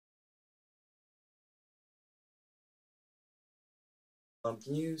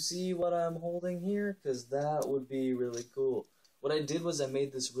Can you see what I'm holding here? Because that would be really cool. What I did was I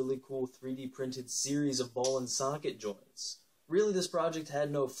made this really cool 3D printed series of ball and socket joints. Really, this project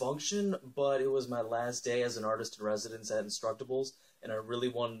had no function, but it was my last day as an artist in residence at Instructables, and I really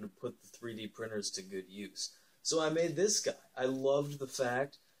wanted to put the 3D printers to good use. So I made this guy. I loved the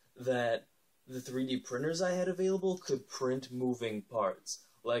fact that the 3D printers I had available could print moving parts.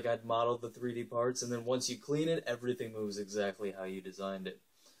 Like, I'd model the 3D parts, and then once you clean it, everything moves exactly how you designed it.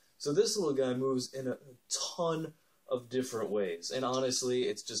 So this little guy moves in a ton of different ways, and honestly,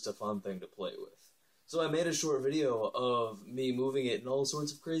 it's just a fun thing to play with. So I made a short video of me moving it in all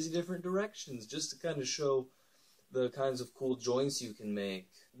sorts of crazy different directions, just to kind of show the kinds of cool joints you can make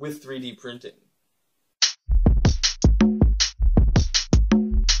with 3D printing.